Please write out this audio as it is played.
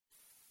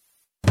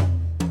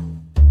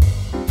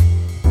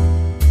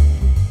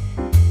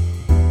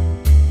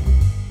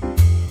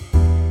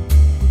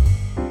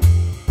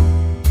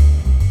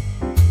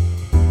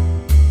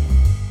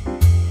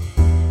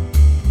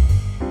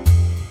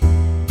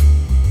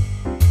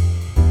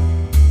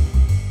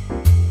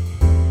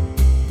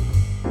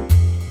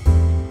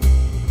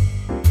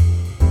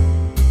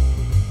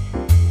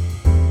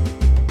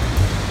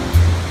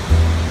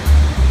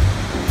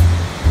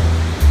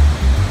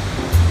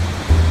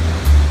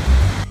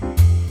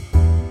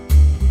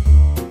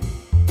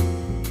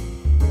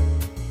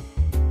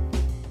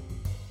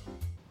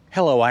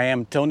Hello, I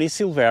am Tony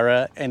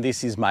Silveira, and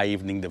this is my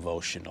evening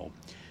devotional.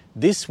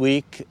 This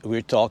week,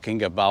 we're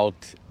talking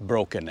about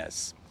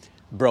brokenness.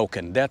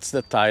 Broken, that's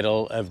the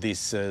title of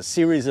this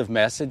series of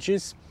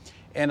messages,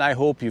 and I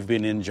hope you've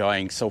been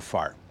enjoying so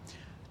far.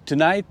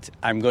 Tonight,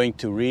 I'm going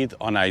to read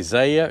on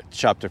Isaiah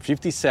chapter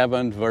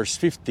 57, verse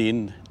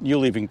 15, New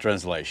Living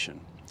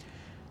Translation.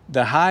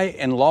 The high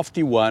and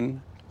lofty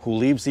one who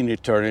lives in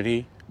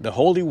eternity, the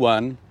Holy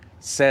One,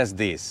 says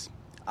this: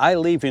 I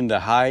live in the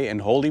high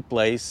and holy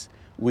place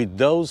with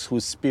those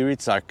whose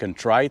spirits are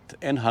contrite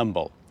and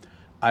humble.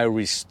 I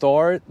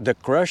restore the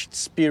crushed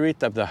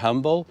spirit of the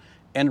humble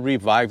and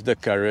revive the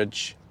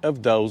courage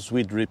of those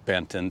with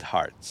repentant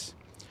hearts.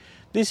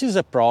 This is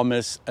a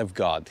promise of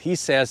God. He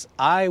says,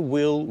 I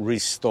will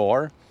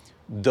restore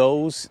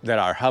those that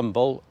are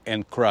humble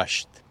and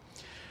crushed.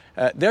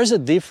 There's a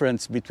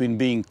difference between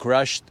being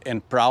crushed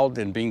and proud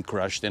and being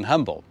crushed and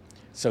humble.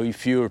 So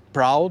if you're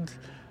proud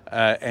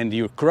and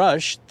you're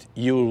crushed,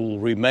 you'll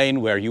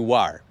remain where you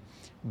are.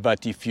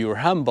 But if you're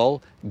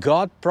humble,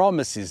 God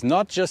promises,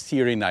 not just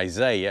here in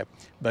Isaiah,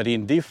 but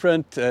in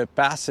different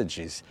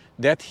passages,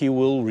 that He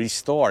will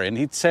restore. And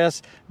it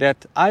says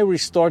that I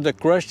restore the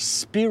crushed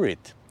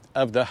spirit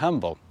of the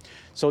humble.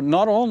 So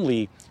not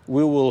only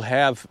we will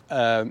have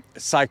a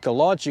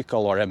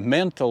psychological or a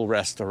mental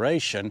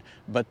restoration,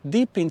 but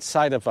deep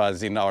inside of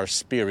us, in our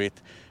spirit,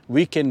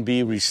 we can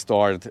be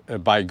restored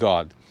by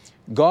God.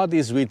 God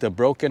is with the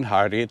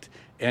brokenhearted,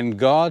 and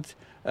God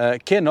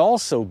can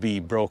also be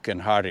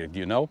brokenhearted,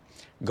 you know.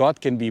 God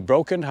can be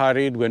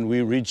brokenhearted when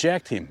we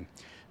reject Him.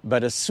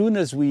 But as soon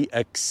as we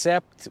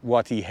accept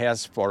what He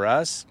has for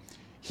us,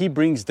 He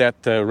brings that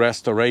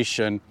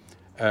restoration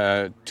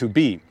to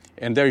be.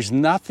 And there is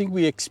nothing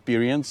we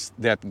experience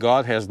that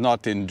God has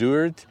not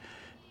endured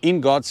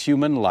in God's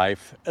human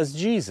life as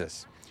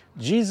Jesus.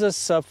 Jesus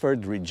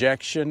suffered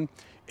rejection,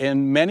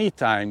 and many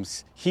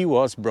times He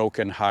was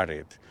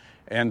brokenhearted.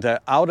 And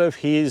out of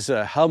His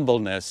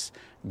humbleness,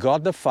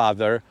 God the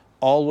Father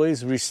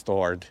always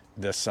restored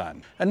the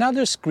Son.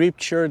 Another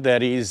scripture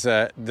that is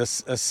a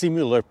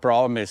similar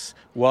promise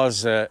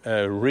was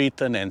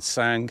written and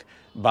sung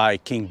by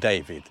King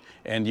David.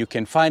 And you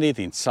can find it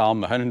in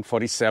Psalm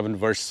 147,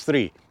 verse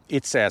 3.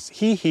 It says,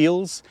 He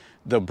heals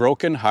the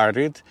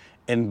brokenhearted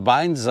and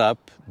binds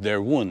up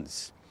their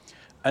wounds.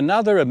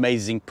 Another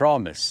amazing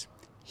promise: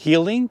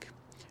 healing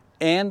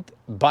and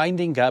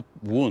binding up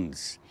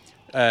wounds.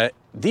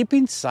 Deep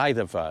inside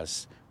of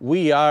us,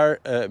 we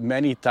are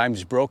many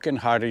times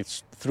brokenhearted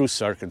through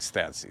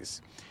circumstances.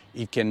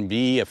 It can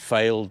be a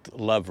failed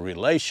love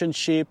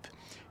relationship.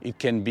 It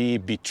can be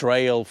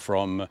betrayal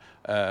from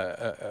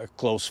a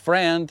close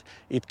friend.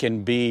 It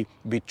can be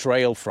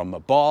betrayal from a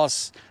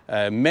boss.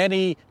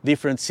 Many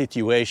different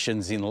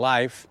situations in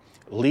life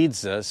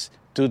leads us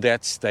to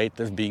that state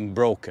of being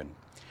broken.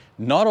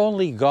 Not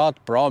only God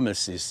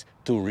promises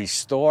to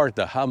restore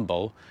the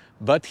humble,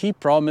 but He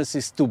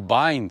promises to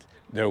bind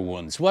their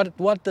wounds.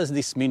 What does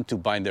this mean, to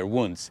bind their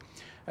wounds?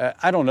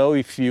 I don't know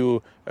if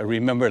you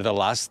remember the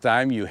last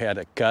time you had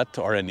a cut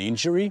or an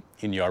injury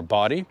in your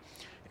body.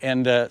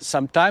 And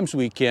sometimes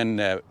we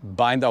can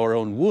bind our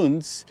own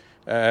wounds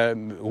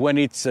when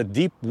it's a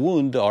deep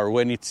wound or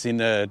when it's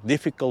in a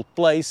difficult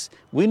place.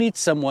 We need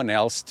someone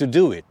else to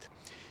do it.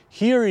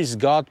 Here is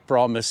God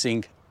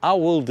promising, I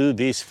will do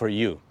this for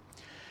you.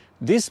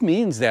 This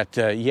means that,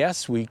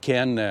 yes, we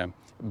can,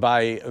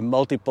 by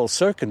multiple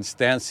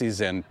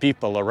circumstances and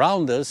people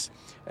around us,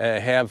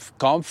 have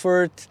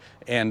comfort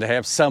and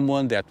have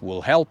someone that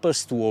will help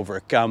us to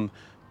overcome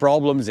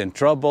problems and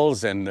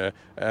troubles and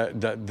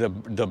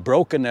the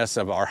brokenness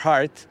of our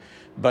heart.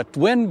 But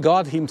when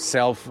God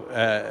Himself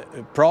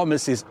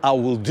promises, I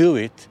will do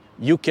it,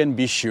 you can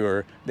be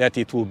sure that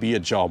it will be a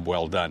job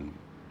well done.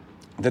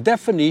 The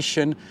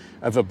definition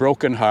of a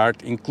broken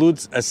heart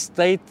includes a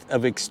state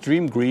of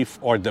extreme grief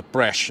or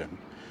depression.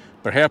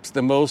 Perhaps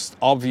the most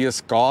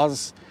obvious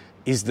cause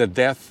is the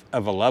death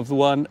of a loved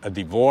one, a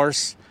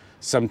divorce,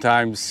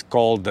 sometimes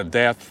called the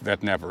death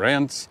that never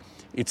ends.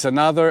 It's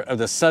another of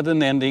the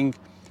sudden ending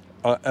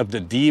of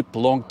the deep,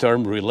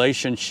 long-term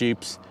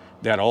relationships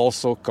that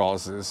also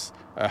causes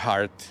a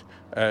heart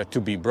to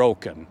be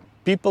broken.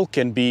 People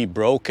can be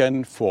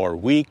broken for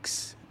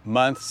weeks,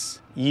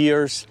 months,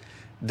 years,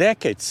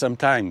 decades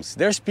sometimes.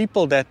 There's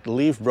people that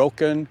live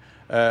broken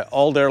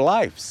all their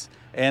lives,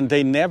 and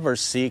they never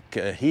seek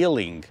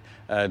healing.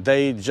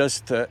 They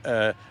just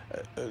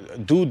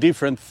do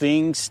different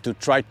things to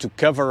try to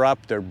cover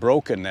up their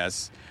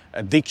brokenness.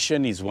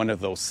 Addiction is one of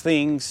those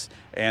things,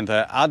 and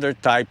other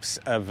types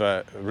of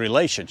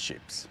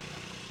relationships.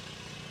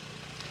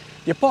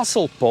 The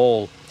Apostle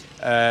Paul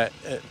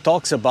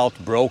talks about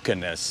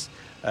brokenness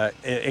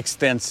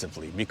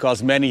extensively,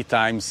 because many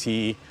times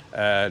he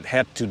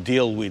had to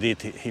deal with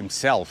it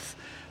himself.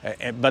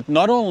 But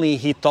not only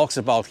he talks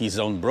about his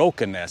own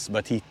brokenness,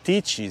 but he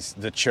teaches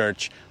the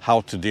church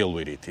how to deal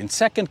with it. In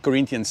 2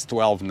 Corinthians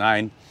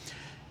 12:9,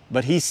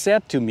 but he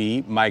said to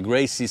me, my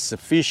grace is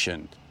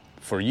sufficient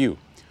for you,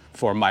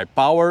 for my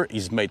power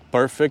is made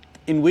perfect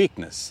in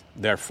weakness.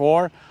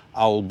 Therefore,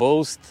 I will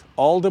boast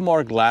all the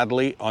more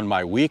gladly on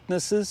my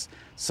weaknesses,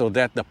 so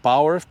that the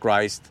power of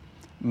Christ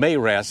may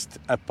rest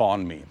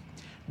upon me.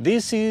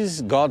 This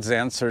is God's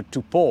answer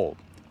to Paul,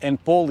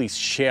 and Paul is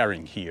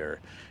sharing here.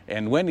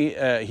 And when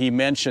he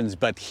mentions,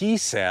 but he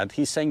said,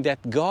 he's saying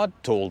that God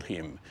told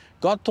him.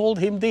 God told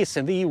him this,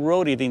 and he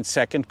wrote it in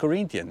 2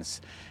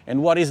 Corinthians.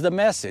 And what is the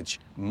message?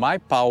 My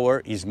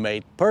power is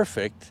made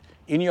perfect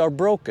in your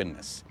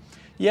brokenness.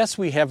 Yes,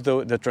 we have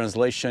the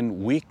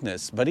translation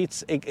weakness, but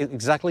it's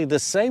exactly the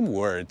same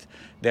word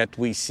that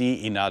we see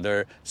in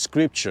other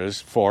scriptures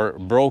for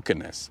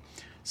brokenness.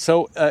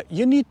 So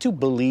you need to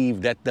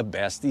believe that the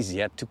best is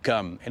yet to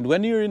come. And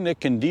when you're in a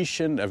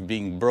condition of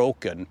being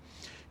broken,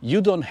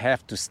 you don't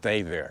have to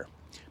stay there.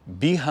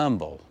 Be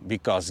humble,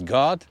 because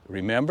God,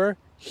 remember,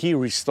 He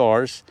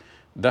restores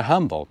the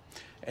humble.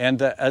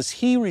 And as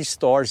He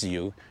restores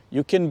you,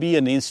 you can be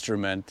an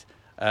instrument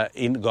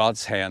in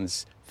God's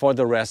hands for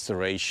the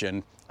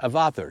restoration of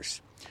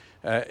others.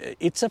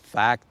 It's a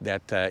fact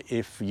that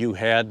if you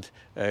had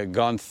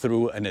gone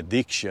through an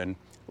addiction,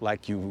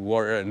 like you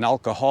were an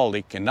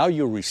alcoholic and now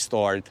you're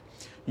restored,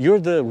 you're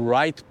the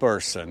right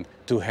person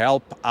to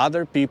help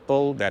other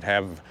people that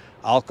have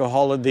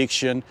alcohol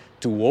addiction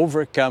to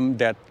overcome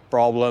that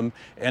problem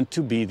and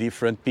to be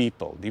different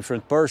people,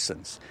 different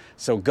persons.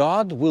 So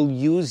God will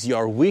use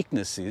your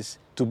weaknesses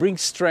to bring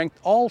strength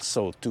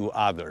also to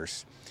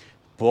others.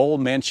 Paul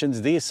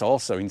mentions this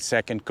also in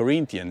 2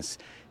 Corinthians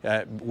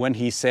when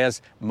he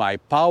says, my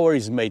power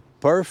is made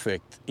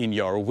perfect in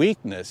your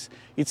weakness.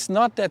 It's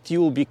not that you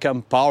will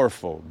become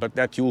powerful, but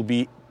that you will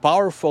be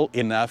powerful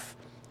enough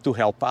to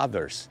help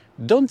others.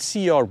 Don't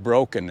see your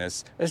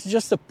brokenness as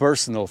just a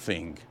personal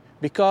thing,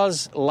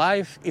 because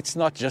life, it's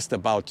not just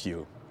about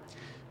you.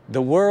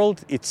 The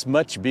world, it's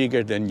much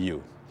bigger than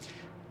you.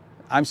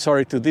 I'm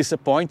sorry to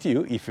disappoint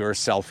you if you're a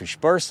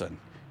selfish person,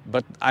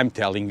 but I'm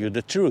telling you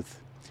the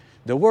truth.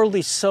 The world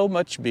is so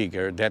much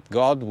bigger that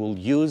God will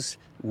use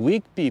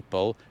weak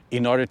people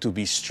in order to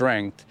be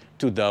strength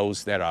to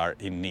those that are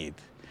in need.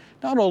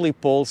 Not only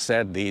Paul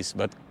said this,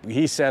 but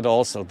he said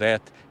also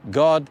that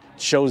God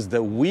chose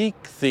the weak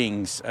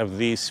things of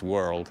this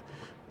world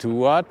to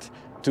what?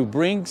 To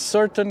bring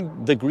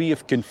certain degree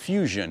of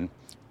confusion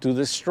to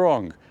the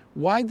strong.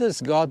 Why does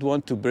God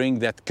want to bring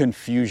that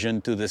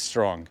confusion to the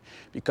strong?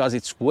 Because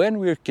it's when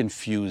we're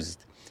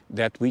confused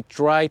that we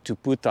try to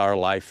put our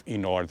life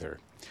in order.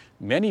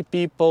 Many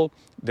people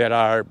that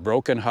are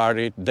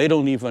brokenhearted, they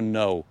don't even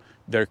know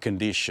their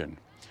condition.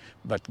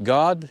 But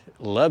God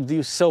loved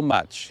you so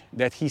much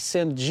that He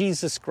sent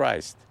Jesus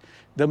Christ,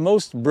 the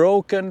most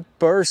broken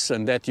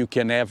person that you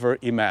can ever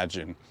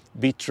imagine,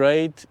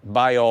 betrayed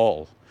by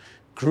all,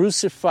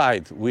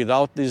 crucified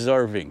without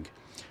deserving.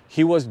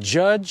 He was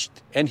judged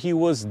and He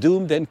was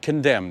doomed and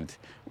condemned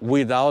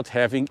without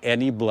having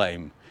any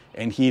blame.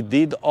 And He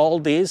did all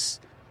this,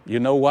 you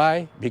know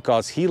why?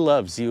 Because He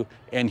loves you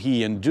and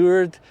He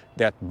endured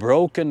that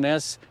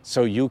brokenness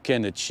so you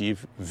can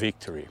achieve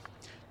victory.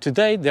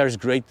 Today there's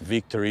great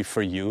victory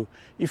for you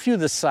if you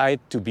decide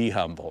to be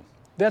humble.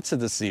 That's a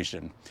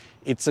decision.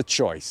 It's a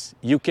choice.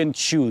 You can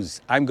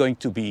choose, I'm going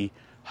to be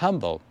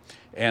humble.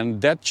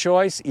 And that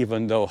choice,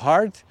 even though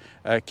hard,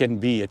 can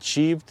be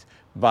achieved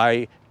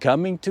by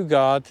coming to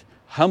God,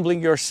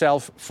 humbling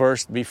yourself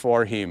first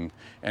before Him.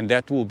 And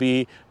that will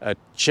be a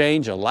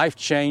change, a life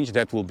change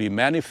that will be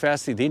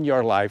manifested in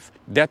your life.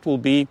 That will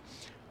be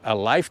a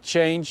life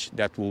change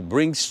that will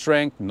bring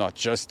strength, not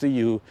just to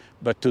you,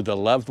 but to the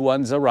loved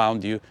ones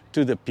around you,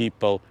 to the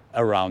people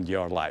around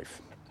your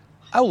life.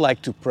 I would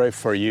like to pray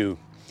for you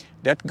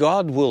that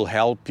God will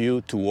help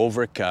you to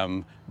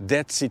overcome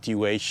that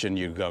situation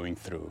you're going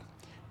through.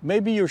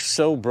 Maybe you're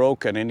so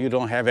broken and you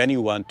don't have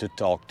anyone to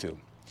talk to.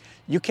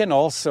 You can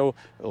also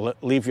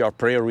leave your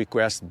prayer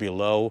request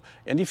below,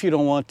 and if you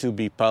don't want to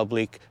be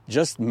public,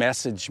 just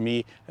message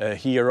me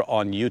here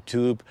on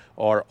YouTube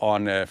or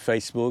on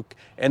Facebook,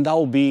 and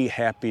I'll be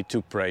happy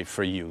to pray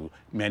for you.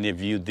 Many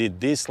of you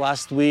did this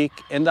last week,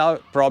 and I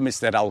promise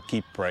that I'll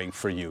keep praying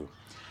for you.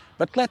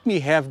 But let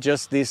me have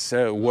just this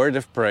word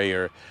of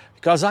prayer,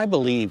 because I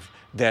believe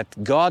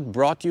that God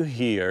brought you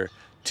here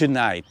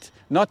tonight,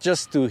 not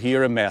just to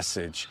hear a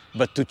message,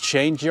 but to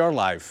change your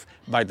life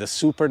by the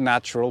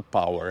supernatural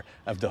power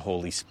of the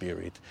Holy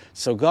Spirit.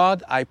 So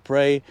God, I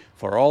pray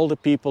for all the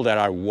people that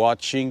are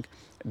watching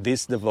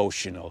this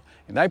devotional.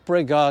 And I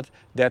pray, God,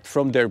 that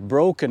from their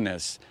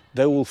brokenness,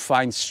 they will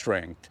find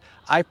strength.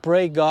 I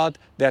pray, God,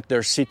 that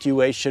their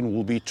situation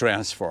will be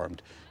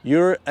transformed.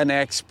 You're an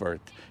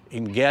expert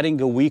in getting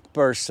a weak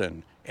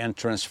person and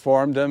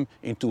transform them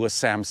into a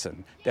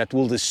Samson that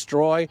will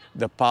destroy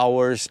the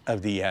powers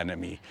of the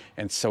enemy.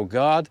 And so,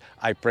 God,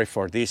 I pray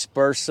for this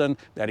person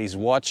that is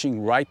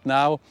watching right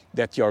now,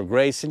 that your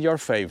grace and your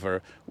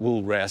favor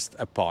will rest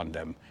upon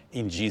them.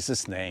 In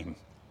Jesus' name,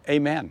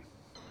 amen.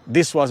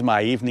 This was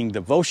my evening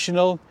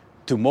devotional.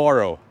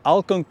 Tomorrow,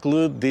 I'll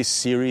conclude this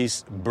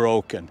series,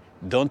 Broken.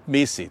 Don't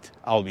miss it.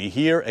 I'll be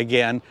here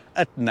again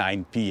at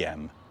 9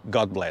 p.m.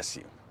 God bless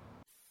you.